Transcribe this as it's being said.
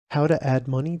How to add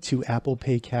money to Apple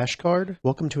Pay Cash Card.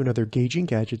 Welcome to another Gauging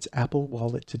Gadgets Apple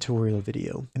Wallet tutorial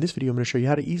video. In this video, I'm going to show you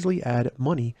how to easily add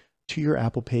money to your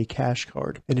Apple Pay Cash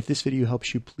Card. And if this video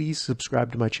helps you, please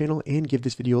subscribe to my channel and give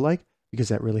this video a like because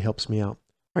that really helps me out.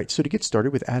 All right, so to get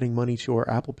started with adding money to our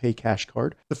Apple Pay Cash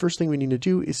Card, the first thing we need to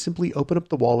do is simply open up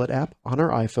the Wallet app on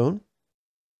our iPhone.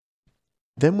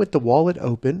 Then with the wallet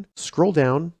open, scroll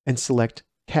down and select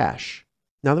Cash.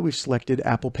 Now that we've selected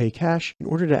Apple Pay Cash, in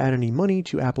order to add any money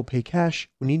to Apple Pay Cash,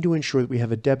 we need to ensure that we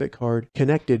have a debit card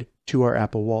connected to our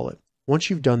Apple Wallet. Once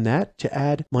you've done that, to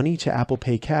add money to Apple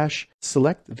Pay Cash,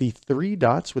 select the three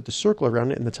dots with the circle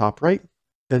around it in the top right,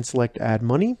 then select Add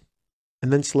Money,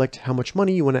 and then select how much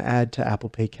money you want to add to Apple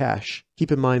Pay Cash.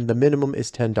 Keep in mind the minimum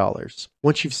is $10.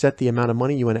 Once you've set the amount of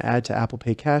money you want to add to Apple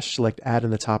Pay Cash, select Add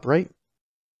in the top right.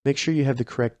 Make sure you have the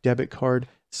correct debit card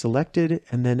selected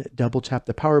and then double tap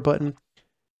the power button,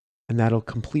 and that'll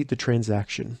complete the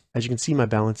transaction. As you can see, my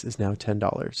balance is now $10.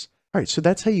 All right, so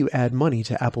that's how you add money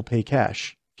to Apple Pay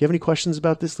Cash. If you have any questions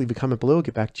about this, leave a comment below. I'll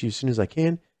get back to you as soon as I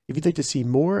can. If you'd like to see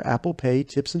more Apple Pay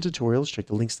tips and tutorials, check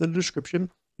the links in the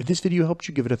description. If this video helped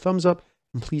you, give it a thumbs up,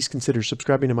 and please consider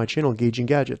subscribing to my channel, Gauging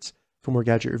Gadgets, for more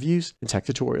gadget reviews and tech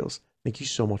tutorials. Thank you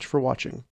so much for watching.